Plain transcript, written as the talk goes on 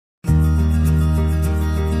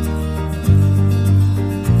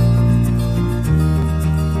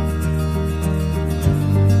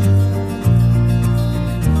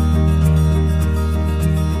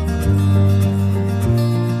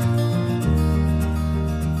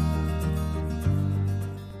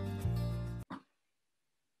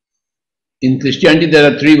In Christianity,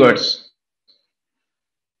 there are three words: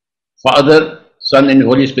 Father, Son, and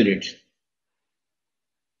Holy Spirit.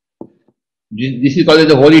 This is called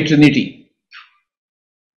the Holy Trinity.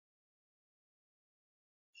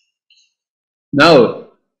 Now,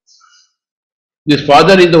 this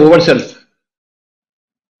Father is the over self,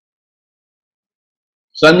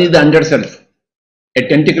 Son is the under self, a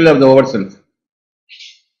tentacle of the over self,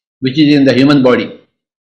 which is in the human body.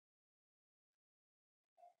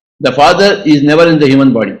 The Father is never in the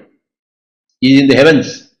human body, he is in the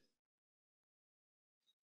heavens.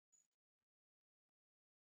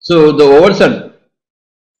 So the over self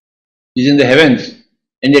is in the heavens,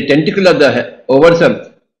 and a tentacle of the over self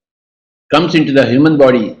comes into the human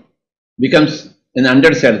body, becomes an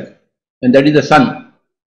under self, and that is the Son.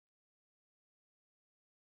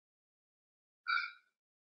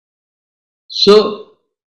 So,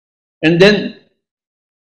 and then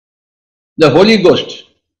the Holy Ghost,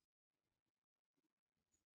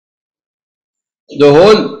 the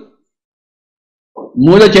whole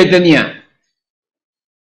Mula Chaitanya,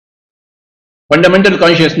 fundamental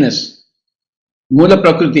consciousness, Mula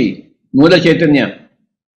Prakriti, Mula Chaitanya,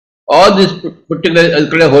 all this put together is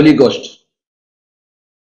called a Holy Ghost.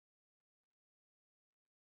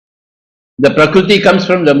 The Prakriti comes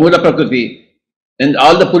from the Mula Prakriti, and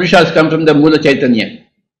all the Purushas come from the Mula Chaitanya.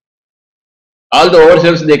 All the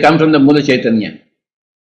overselves, they come from the Mula Chaitanya.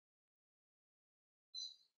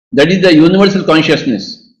 That is the universal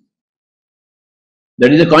consciousness.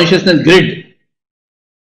 That is the consciousness grid,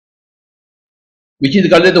 which is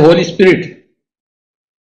called the Holy Spirit,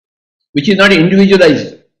 which is not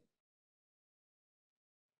individualized,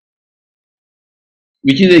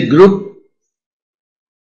 which is a group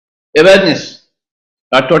awareness,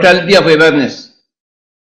 or totality of awareness.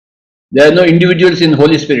 There are no individuals in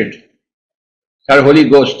Holy Spirit or Holy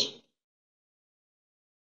Ghost.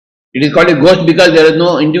 It is called a ghost because there is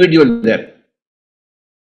no individual there.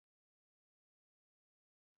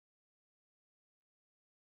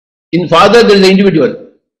 In Father, there is an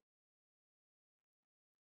individual.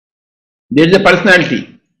 There is a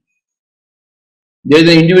personality. There is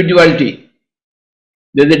an individuality.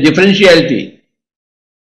 There is a differentiality.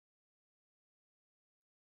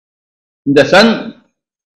 The Son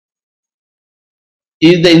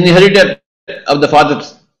is the inheritor of the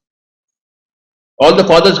Father's. All the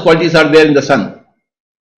Father's qualities are there in the Son.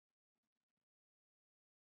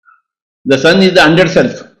 The Son is the under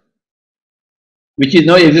self, which is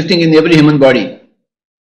now existing in every human body.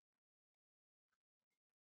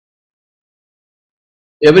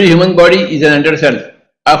 Every human body is an under self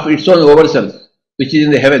of its own over self, which is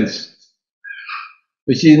in the heavens,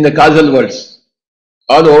 which is in the causal worlds.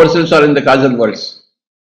 All the over selves are in the causal worlds.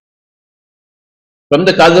 From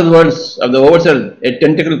the causal worlds of the over self, a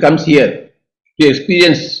tentacle comes here to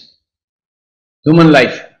experience human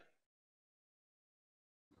life.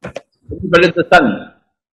 But it's the Son.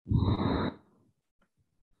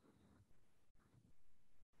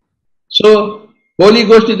 So, Holy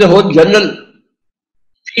Ghost is the whole general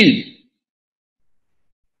field,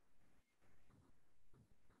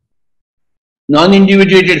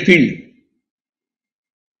 non-individuated field,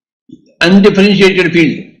 undifferentiated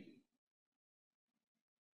field.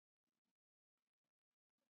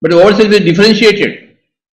 But ourselves is differentiated,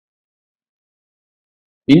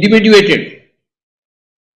 individuated,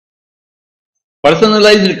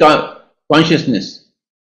 personalized consciousness.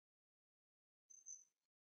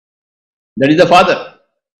 That is the Father.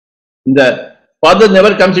 The Father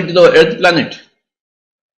never comes into the earth planet.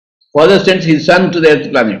 Father sends his Son to the earth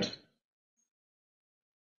planet.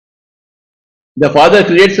 The Father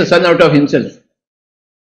creates a Son out of himself.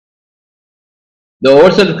 The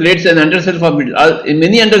overself creates an underself of it, in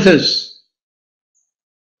many underselves,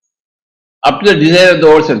 up to the desire of the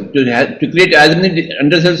overself, to create as many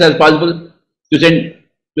underselves as possible, to send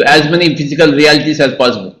to as many physical realities as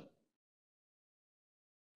possible.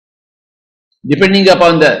 Depending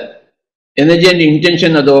upon the energy and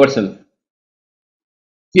intention of the overself,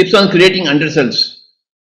 keeps on creating underselves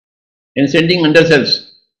and sending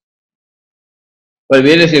underselves for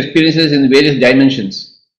various experiences in various dimensions.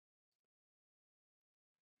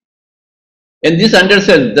 And this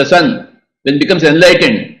underself, the Son, when becomes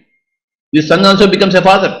enlightened, this Son also becomes a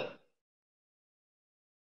Father.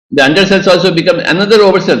 The underself also becomes another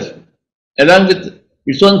overself. Along with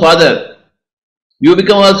its own Father, you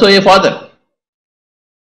become also a Father.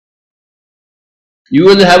 You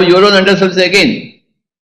will have your own underself again.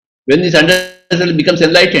 When this underself becomes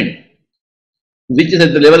enlightened, which is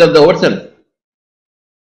at the level of the overself,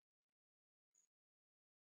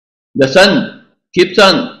 the Son keeps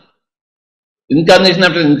on incarnation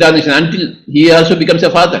after incarnation until he also becomes a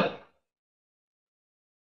Father.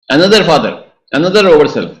 another father, another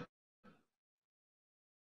overself.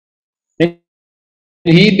 And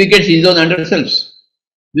he begets his own underselves.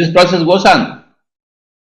 This process goes on.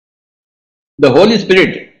 The Holy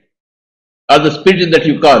Spirit, or the spirit that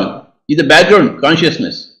you call, is the background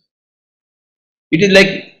consciousness. It is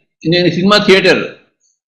like in a cinema theater,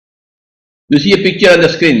 you see a picture on the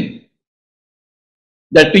screen.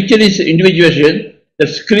 That picture is individuation, the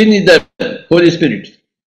screen is the Holy Spirit.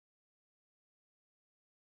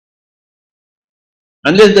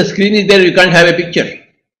 Unless the screen is there, you can't have a picture.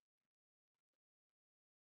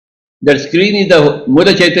 That screen is the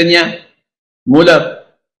Mula Chaitanya, Mula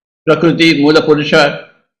Prakriti, Mula Purusha.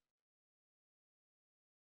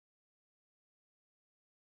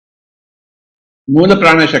 Mula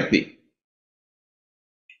Prana Shakti.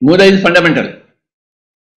 Mula is fundamental.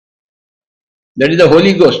 That is the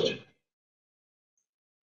Holy Ghost,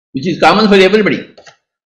 which is common for everybody.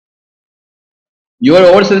 Your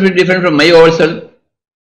ourself is different from my ourself.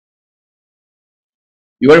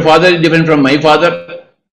 Your father is different from my father.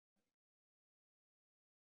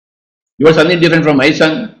 Your son is different from my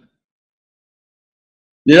son.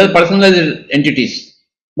 These are personalized entities.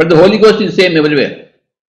 But the Holy Ghost is the same everywhere.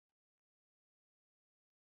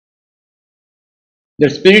 The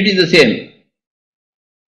spirit is the same.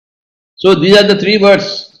 So these are the three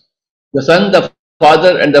words: the Son, the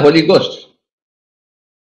Father, and the Holy Ghost.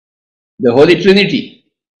 The Holy Trinity.